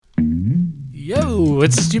Yo,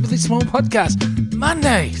 it's a Stupidly Small Podcast.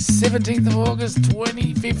 Monday, 17th of August,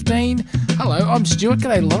 2015. Hello, I'm Stuart.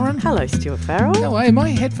 G'day, Lauren. Hello, Stuart Farrell. No way, my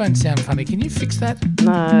headphones sound funny. Can you fix that?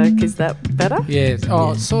 No, is that better? Yeah.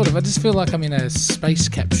 Oh, sort of. I just feel like I'm in a space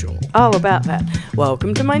capsule. Oh, about that.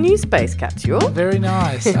 Welcome to my new space capsule. Very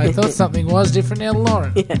nice. I thought something was different now,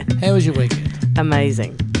 Lauren. Yeah. How was your weekend?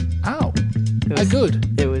 Amazing. Oh, was,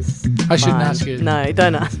 good. It was I shouldn't fine. ask you. No,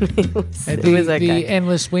 don't ask me. It was okay. The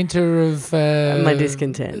endless winter of... my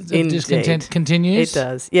discontent. Discontent continues? It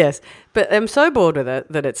does, yes. But I'm so bored with it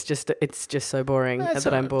that it's just so boring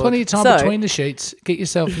that I'm bored. Plenty of time between the sheets. Get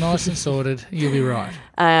yourself nice and sorted. You'll be right.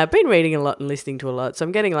 I've been reading a lot and listening to a lot, so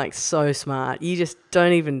I'm getting so smart. You just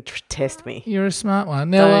don't even test me. You're a smart one.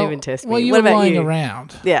 Don't even test me. Well, you what were about lying you?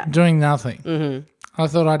 around, Yeah. doing nothing. Mm-hmm. I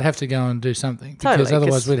thought I'd have to go and do something because Totally,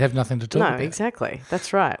 otherwise we'd have nothing to talk about. No, exactly.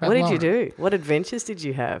 That's right. But what did Lauren, you do? What adventures did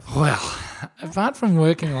you have? Well, apart from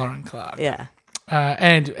working Lauren Clark, Yeah.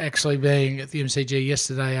 and actually being at the MCG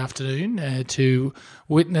yesterday afternoon to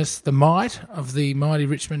witness the might of the mighty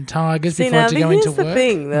Richmond Tigers before I had to go into work. Here's the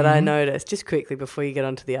thing that I noticed, just quickly before you get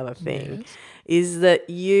on to the other thing, is that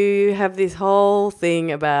you have this whole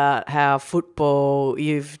thing about how football,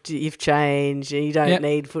 you've changed and you don't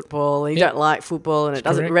need football and you don't like football and it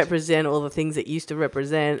doesn't represent all the things it used to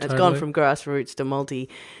represent. It's gone from grassroots to multi,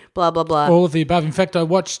 blah, blah, blah. All of the above. In fact, I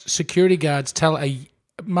watched security guards tell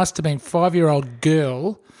must have been 5-year-old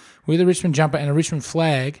girl with a Richmond jumper and a Richmond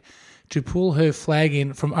flag to pull her flag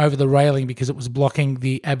in from over the railing because it was blocking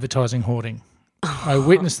the advertising hoarding. I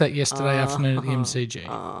witnessed that yesterday afternoon at the MCG.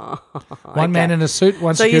 One man in a suit,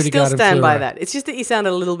 one security guard. So you still stand by that. It's just that you sound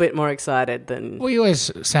a little bit more excited than... Well, you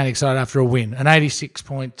always sound excited after a win. An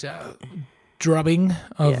 86-point drubbing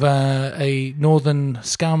of a northern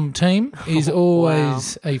scum team is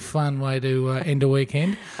always a fun way to end a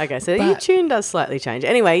weekend. Okay, so your tune does slightly change.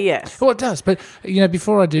 Anyway, yes. Well, it does. But,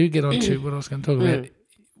 before I do get on to what I was going to talk about,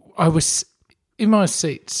 I was in my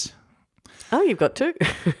seats... Oh, you've got two.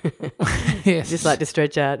 Yes. Just like to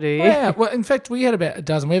stretch out, do you? Yeah. Well, in fact, we had about a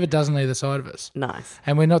dozen. We have a dozen either side of us. Nice.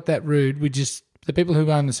 And we're not that rude. We just, the people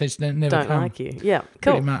who own the seats never don't come. like you. Yeah,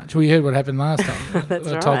 cool. Pretty much. We heard what happened last time. That's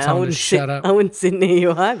I right. told someone to shut up. I wouldn't sit near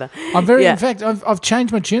you either. I'm very, in fact, I've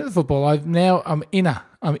changed my tune at football. I'm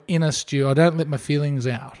inner Stu. I don't let my feelings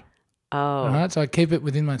out. Oh. All right, so I keep it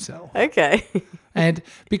within myself. Okay. And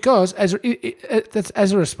because that's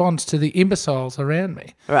as a response to the imbeciles around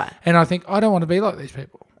me. Right. And I think I don't want to be like these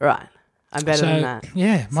people. Right. I'm better than that.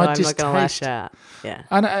 Yeah. So I'm not going to lash out.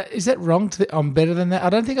 Yeah. Is that wrong? I'm better than that? I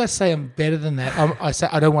don't think I say I'm better than that. I say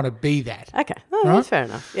I don't want to be that. Okay. No, that's fair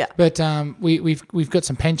enough. Yeah. But we've got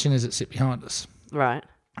some pensioners that sit behind us. Right.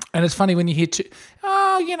 And it's funny when you hear the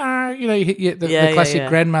classic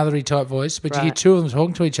grandmothery type voice, but you hear two of them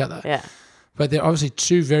talking to each other. Yeah. But they're obviously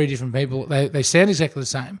two very different people. They sound exactly the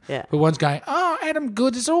same. Yeah. But one's going, "Oh, Adam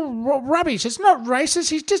Goods, it's all rubbish. It's not racist.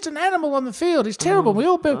 He's just an animal on the field. He's terrible. We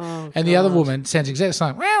all." And the other woman sounds exactly the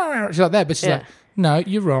same. She's like that, but she's like, "No,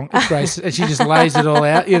 you're wrong. It's racist." And she just lays it all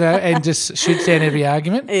out, and just shoots down every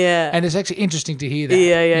argument. Yeah. And it's actually interesting to hear that.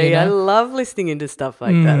 Yeah. I love listening into stuff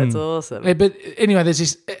like that. It's awesome. Yeah, but anyway, there's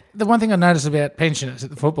this. The one thing I noticed about pensioners at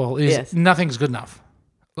the football is nothing's good enough.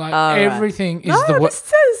 Like everything is the worst.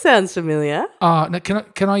 This sounds familiar. Oh, no,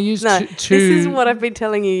 can I use two? This is what I've been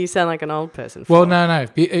telling you. You sound like an old person. Well, no.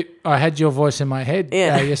 I had your voice in my head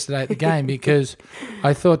yesterday at the game because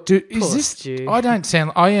I thought, dude, is this? Stu.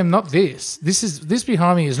 I am not this. This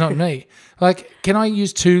behind me is not me. Like, can I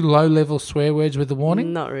use two low-level swear words with the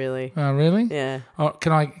warning? Not really. Oh, really? Yeah. Oh,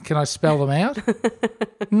 can I spell them out?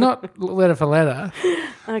 Not letter for letter.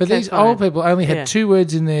 Okay, but these old people only had two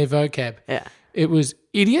words in their vocab. Yeah. It was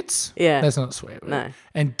idiots. Yeah. That's not a swear word. No.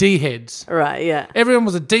 And D-heads. Right, yeah. Everyone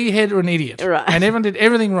was a D-head or an idiot. Right. And everyone did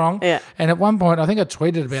everything wrong. Yeah. And at one point, I think I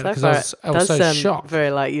tweeted about it because I was so shocked. Very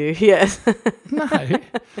like you, yes. No.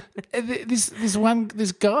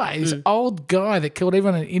 This guy, this old guy that called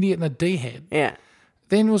everyone an idiot and a D-head. Yeah.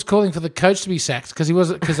 Then was calling for the coach to be sacked because they were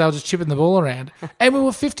just chipping the ball around. And we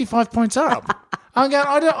were 55 points up. I'm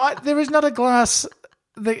going, there is not a glass...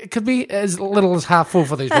 It could be as little as half full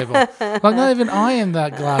for these people. Like, not even I am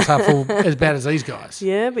that glass half full as bad as these guys.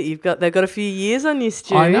 Yeah, but they've got a few years on you,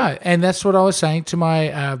 Stu. I know, and that's what I was saying to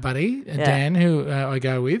my buddy Dan, who I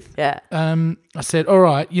go with. Yeah. I said, "All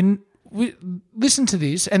right, listen to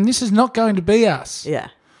this, and this is not going to be us. Yeah.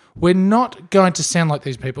 We're not going to sound like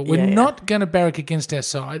these people. We're not going to barrack against our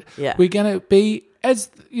side. Yeah. We're going to be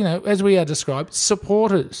as we are described,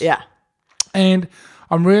 supporters. Yeah. And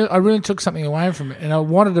I really took something away from it, and I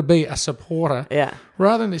wanted to be a supporter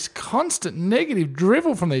rather than this constant negative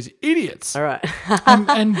drivel from these idiots. All right.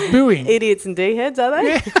 and booing. Idiots and D-heads, are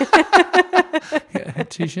they? Yeah,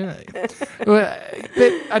 touche. Well,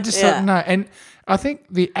 but I just thought, no. And I think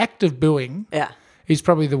the act of booing is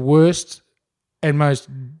probably the worst and most,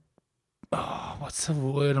 what's the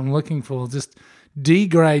word I'm looking for? Just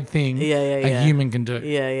degrade thing a human can do.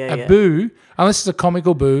 A boo, unless it's a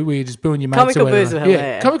comical boo where you're just booing your mates comical or whatever. Boos are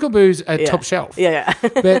hilarious. Comical boos are top shelf. Yeah.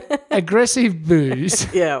 But aggressive boos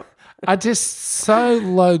are just so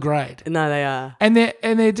low grade. No, they are. And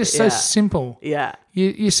they're just so simple. Yeah.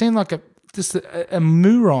 You seem like a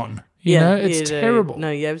moron. You know, it's terrible. No,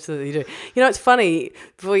 you absolutely do. You know, it's funny.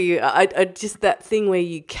 Before I just that thing where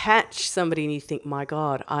you catch somebody and you think, my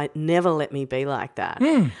God, never let me be like that.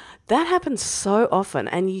 That happens so often,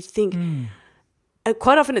 and you think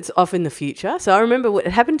quite often it's off in the future. So I remember what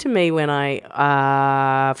it happened to me when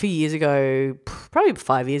a few years ago, probably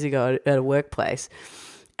 5 years ago, at a workplace.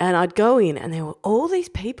 And I'd go in and there were all these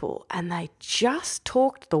people and they just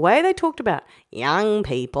talked, the way they talked about young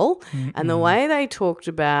people and the way they talked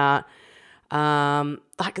about,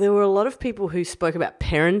 like there were a lot of people who spoke about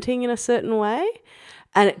parenting in a certain way.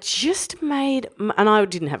 And it just made, and I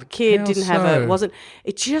didn't have a kid,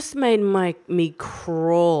 it just made me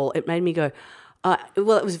crawl. It made me go,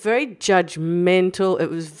 well, it was very judgmental. It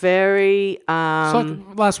was very... it's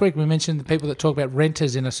like last week we mentioned the people that talk about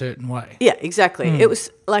renters in a certain way. Yeah, exactly. It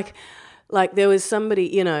was like there was somebody,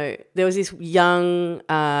 you know, there was this young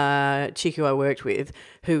chick who I worked with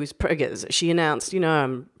who was pregnant. She announced, you know,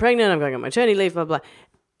 I'm pregnant, I'm going on maternity leave, blah, blah.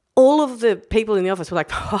 All of the people in the office were like,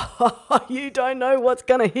 oh, you don't know what's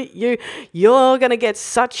going to hit you. You're going to get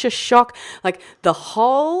such a shock. Like their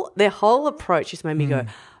whole approach just made me go,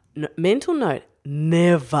 mental note,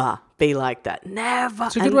 never be like that. Never.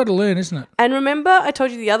 It's a good way to learn, isn't it? And remember, I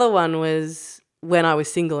told you the other one was when I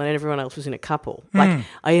was single and everyone else was in a couple. Like,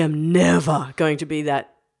 I am never going to be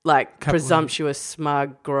that, like, couple presumptuous,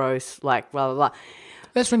 smug, gross, like, blah, blah, blah.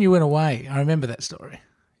 That's when you went away. I remember that story.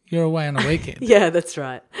 You're away on a weekend. Yeah, that's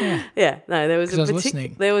right. Yeah. No, there was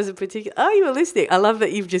listening. There was a particular... Oh, you were listening. I love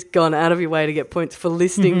that you've just gone out of your way to get points for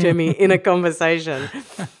listening to me in a conversation.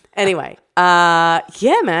 Anyway,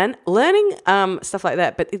 man, learning stuff like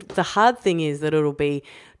that. But the hard thing is that it'll be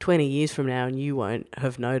 20 years from now and you won't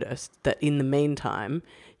have noticed that in the meantime,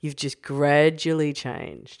 you've just gradually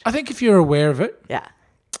changed. I think if you're aware of it,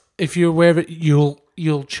 if you're aware of it,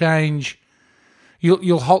 you'll change.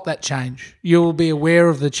 You'll halt that change. You'll be aware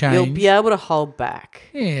of the change. You'll be able to hold back.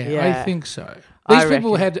 Yeah. I think so. These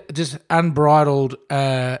people had just unbridled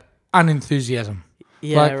unenthusiasm.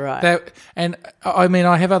 Yeah, right. And I mean,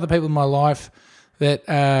 I have other people in my life that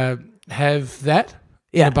have that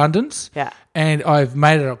in abundance. Yeah. And I've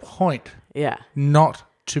made it a point not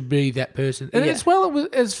to be that person. And as well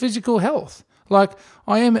as physical health. Like,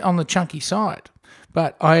 I am on the chunky side,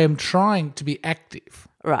 but I am trying to be active.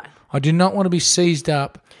 Right. I do not want to be seized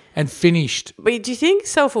up and finished. But do you think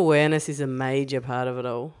self-awareness is a major part of it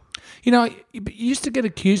all? You know, you used to get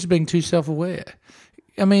accused of being too self-aware.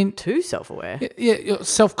 I mean... Too self-aware? Yeah,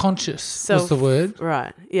 self-conscious was the word.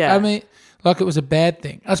 Right, yeah. I mean, like it was a bad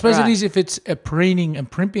thing. I suppose it is if it's a preening and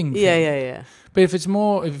primping thing. Yeah. But if it's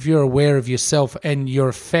more, if you're aware of yourself and your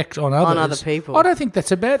effect on others... On other people. I don't think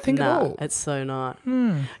that's a bad thing at all. No, it's so not.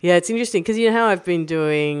 Yeah, it's interesting because you know how I've been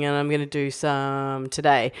doing, and I'm going to do some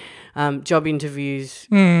today, job interviews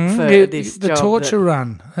for this the job. The torture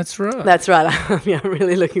run. That's right. That's right. I'm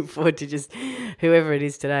really looking forward to just whoever it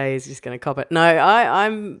is today is just going to cop it. No,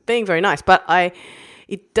 I'm being very nice, but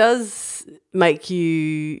it does make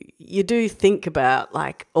you do think about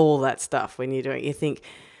like all that stuff when you're doing it. You think,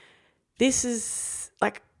 this is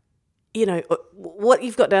like, you know, what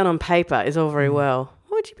you've got down on paper is all very well.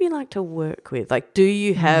 What would you be like to work with? Like, do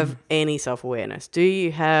you have any self-awareness? Do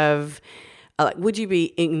you have, like, would you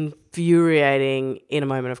be infuriating in a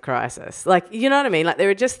moment of crisis? Like, you know what I mean? Like,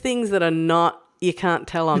 there are just things that are not, you can't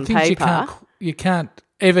tell on paper. You can't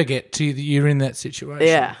ever get to you're in that situation.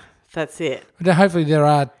 Yeah, that's it. But hopefully there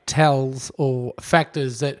are tells or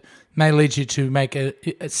factors that may lead you to make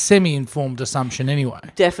a semi-informed assumption anyway.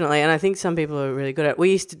 Definitely, and I think some people are really good at it.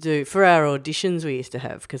 We used to do, for our auditions we used to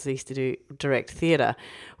have, because we used to do direct theatre,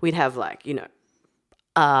 we'd have like, you know,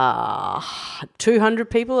 200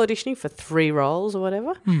 people auditioning for 3 roles or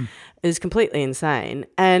whatever. It was completely insane.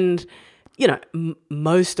 And, you know,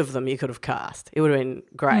 most of them you could have cast. It would have been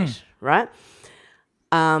great, right?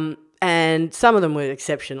 And some of them were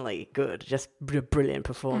exceptionally good, just brilliant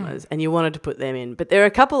performers, and you wanted to put them in. But there are a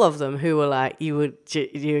couple of them who were like, you would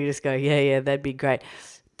just go, yeah, that'd be great.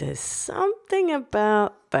 there's something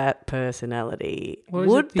about that personality. Or is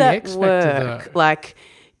Would it the that X work? Factor, though? Like,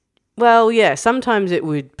 well, yeah, sometimes it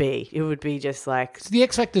would be. It would be just like... So the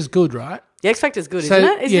X Factor's good, right? The X Factor's good, isn't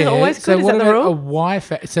it? Isn't it always good? So Is what that the about rule? a Y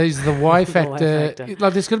factor? So is the Y factor... factor.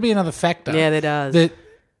 Like, there's got to be another factor. Yeah, there does. That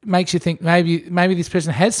makes you think maybe this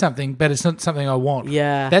person has something, but it's not something I want.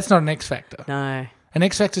 Yeah. That's not an X factor. No. An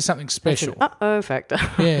X factor is something special. Uh-oh factor.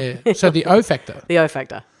 Yeah. So the O factor. The O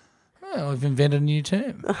factor. Well, we've invented a new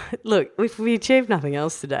term. Look, if we achieved nothing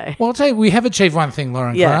else today. Well, I'll tell you, we have achieved one thing,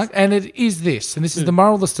 Lauren Yes. Clark, and it is this. And this is the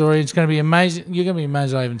moral of the story. It's going to be amazing. You're going to be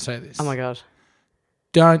amazed I even say this. Oh, my God.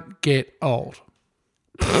 Don't get old.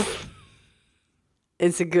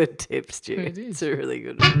 It's a good tip, Stu. It is. It's a really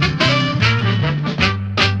good one.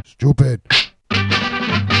 Stupid.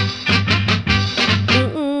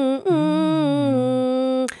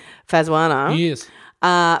 Fazwana. Yes.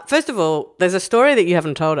 First of all, there's a story that you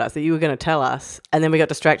haven't told us that you were going to tell us, and then we got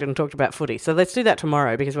distracted and talked about footy. So let's do that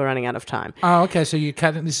tomorrow because we're running out of time. Oh, okay. So you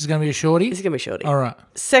cut it. This is going to be a shorty? This is going to be shorty. All right.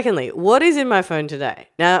 Secondly, what is in my phone today?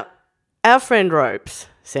 Now, our friend Ropes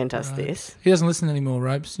sent us this. He doesn't listen anymore,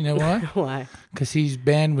 Ropes. You know why? Why? Because his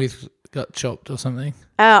bandwidth got chopped or something.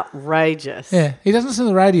 Outrageous. Yeah. He doesn't listen to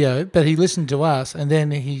the radio, but he listened to us, and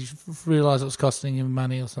then he realised it was costing him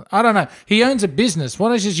money or something. I don't know. He owns a business. Why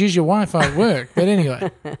don't you just use your Wi-Fi at work? But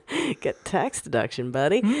anyway. Get tax deduction,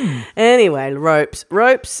 buddy. Anyway, Ropes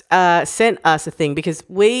sent us a thing because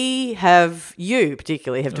you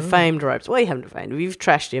particularly have defamed Ropes. Well, you haven't defamed him. You've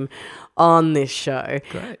trashed him on this show.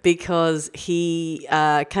 Great. Because he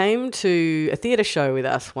came to a theatre show with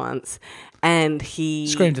us once and he...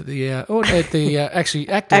 Screamed at the actually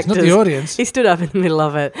actors, not the audience. He stood up in the middle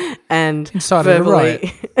of it and Incited a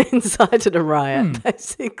riot. incited a riot,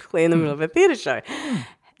 basically, in the middle of a theatre show.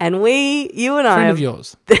 And you and I... Friend of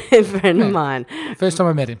yours. A friend of mine. First time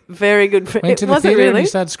I met him. Very good friend. Went to the Was it theatre and really? he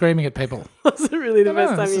started screaming at people. Was it really the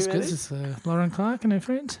first time this you is met good. him? This is Lauren Clark and her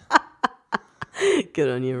friends. Good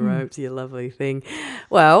on you, Ropes, you lovely thing.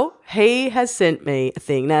 Well, he has sent me a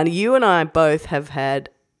thing. Now, you and I both have had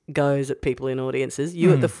goes at people in audiences,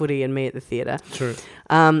 you at the footy and me at the theatre. True.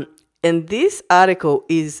 And this article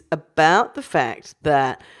is about the fact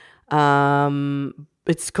that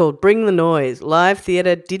it's called Bring the Noise. Live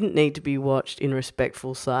theatre didn't need to be watched in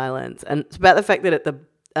respectful silence. And it's about the fact that at the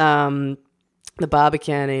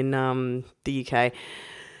Barbican in the UK,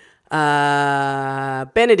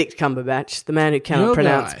 Benedict Cumberbatch, the man who cannot Your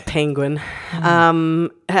pronounce guy. penguin,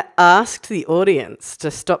 asked the audience to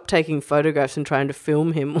stop taking photographs and trying to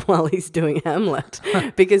film him while he's doing Hamlet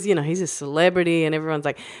because, he's a celebrity and everyone's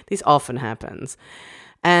like, this often happens.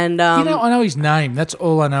 And I know his name. That's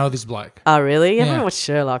all I know of this bloke. oh, really? You Yeah. haven't watched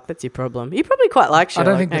Sherlock. That's your problem. You probably quite like Sherlock, I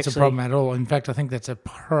don't think that's actually. a problem at all. In fact, I think that's a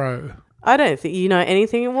pro. I don't think you know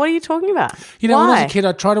anything. What are you talking about? When I Why? was a kid,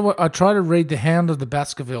 I tried to read The Hound of the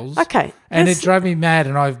Baskervilles. Okay. And this- it drove me mad.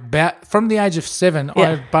 And from the age of 7,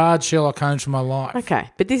 Yeah. I've barred Sherlock Holmes from my life. Okay,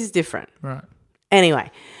 but this is different. Right.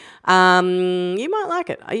 Anyway, you might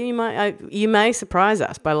like it. You may surprise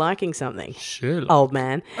us by liking something, Sherlock. old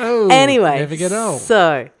man. Oh, Anyway, never get old.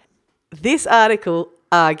 So this article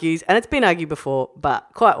argues, and it's been argued before, but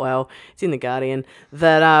quite well. It's in The Guardian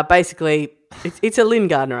that basically it's a Lynn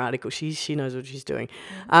Gardner article. She knows what she's doing.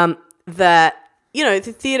 That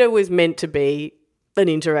the theatre was meant to be an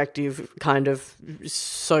interactive kind of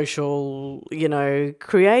social,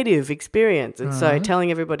 creative experience. And so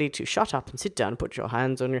telling everybody to shut up and sit down and put your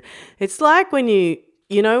hands on it's like when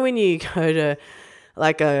when you go to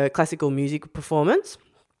like a classical music performance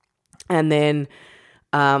and then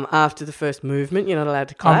after the first movement, you're not allowed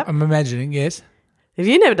to clap. I'm imagining, yes. Have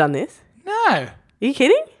you never done this? No. Are you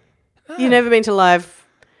kidding? You've never been to live...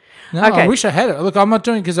 No, Okay. I wish I had it. Look, I'm not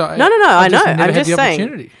doing it because I... No, I know. never I'm had just the saying.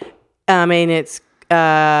 opportunity. I mean, it's...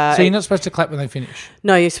 So you're not supposed to clap when they finish.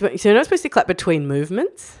 No, so you're not supposed to clap between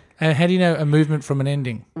movements. And how do you know a movement from an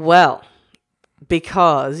ending? Well,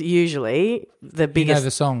 because usually the biggest...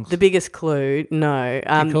 the songs. The biggest clue... No.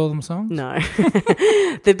 Do you call them songs? No.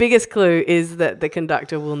 The biggest clue is that the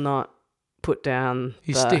conductor will not put down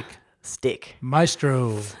His the stick.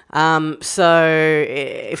 Maestro. So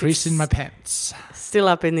if Crease it's in my pants. still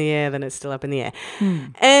up in the air, then it's still up in the air.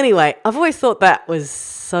 Anyway, I've always thought that was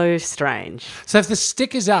so strange. So if the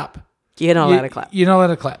stick is up... You're not allowed to clap. You're not allowed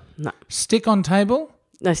to clap. No. Stick on table?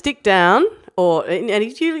 No, stick down,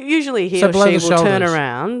 and usually he So or below she the will turn shoulders.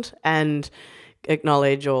 around and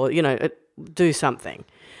acknowledge or, do something.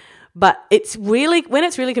 But it's really, when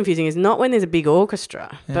it's really confusing is not when there's a big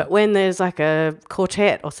orchestra, but when there's like a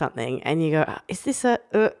quartet or something and you go, is this a,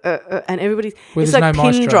 and everybody's, Where it's there's like no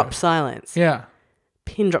pin maestro. drop silence. Yeah.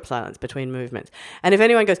 Pin drop silence between movements. And if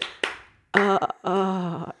anyone goes,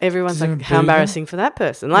 everyone's Does it like, how boo embarrassing for that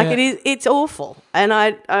person. Like it's awful. And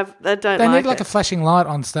I don't They like need like it. a flashing light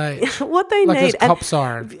on stage. What they like need. a cop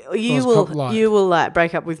siren. You Or a cop light. will like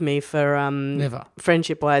break up with me for Never.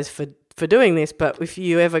 friendship wise for doing this, but if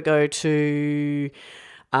you ever go to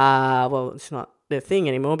well, it's not the thing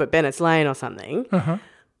anymore, but Bennett's Lane or something,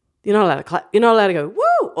 you're not allowed to clap. You're not allowed to go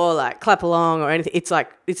woo or like clap along or anything. It's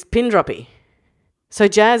like it's pin droppy. So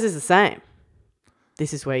jazz is the same.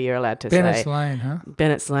 This is where you're allowed to Bennett's say Lane, huh?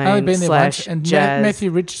 Bennett's Lane I've only been there once, / and jazz. Matthew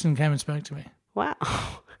Richardson came and spoke to me. Wow.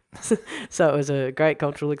 So it was a great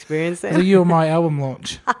cultural experience then. So you were my album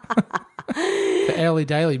launch for Early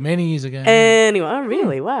Daily many years ago. Anyway, oh,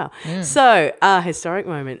 really? Wow. Yeah. So, historic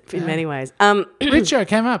moment in many ways. Richo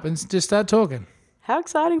came up and just started talking How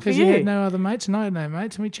exciting for because you. he had no other mates and I had no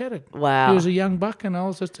mates, and we chatted. Wow. He was a young buck and I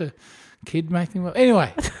was just a kid making well.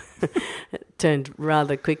 Anyway, Turned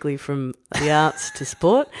rather quickly from the arts to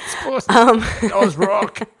sport. sports. I was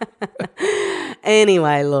rock.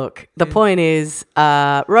 Anyway, look, the point is,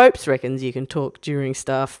 Ropes reckons you can talk during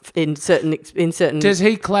stuff in certain. Does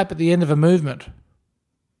he clap at the end of a movement?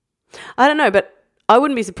 I don't know, but I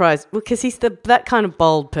wouldn't be surprised because he's that kind of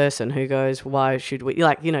bold person who goes, "Why should we?"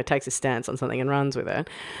 Like, takes a stance on something and runs with it.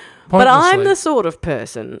 But I'm the sort of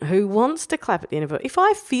person who wants to clap at the end of it. If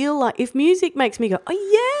I feel like, if music makes me go, oh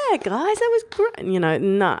yeah, guys, that was great, nah, you're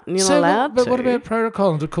not allowed But to. what about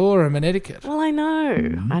protocol and decorum and etiquette? Well, I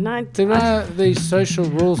know. There are these social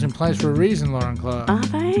rules in place for a reason, Lauren Clark. Are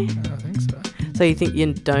they? I think so. So you think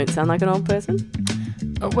you don't sound like an old person?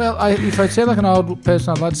 Well, if I sound like an old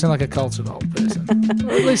person, I'd like to sound like a cultured old person.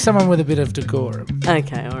 Or at least someone with a bit of decorum.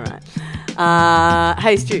 Okay, all right.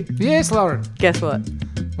 Hey, Stu. Yes, Lauren. Guess what?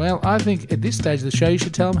 Well, I think at this stage of the show, you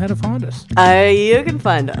should tell them how to find us. You can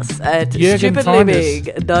find us at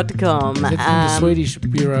stupidlybig.com. Is it from the Swedish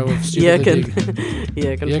Bureau of Stupidly Big?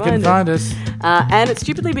 You can find us. And it's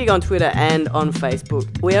Stupidly Big on Twitter and on Facebook.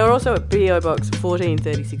 We are also at PO Box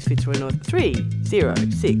 1436 Fitzroy North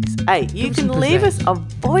 3068. You can leave us a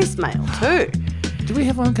voicemail too. Did we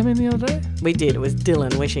have one come in the other day? We did. It was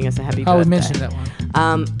Dylan wishing us a happy birthday. Oh, we mentioned that one.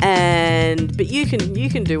 But you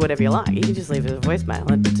can do whatever you like. You can just leave us a voicemail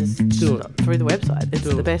and just do it through the website. It's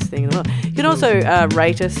the best thing in the world. You can also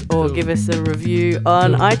rate us or give us a review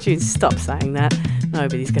on iTunes. Stop saying that.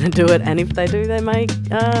 Nobody's going to do it. And if they do, they may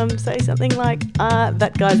say something like,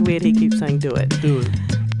 that guy's weird. He keeps saying do it. Do it.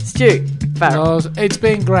 Stu, Farrell. It's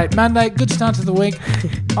been great. Monday, good start to the week.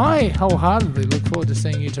 I wholeheartedly look forward to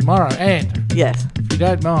seeing you tomorrow. And Yes. if you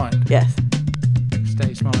don't mind, Yes.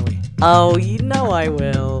 stay smiley. Oh, I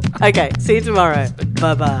will. Okay, see you tomorrow.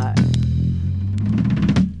 Bye-bye.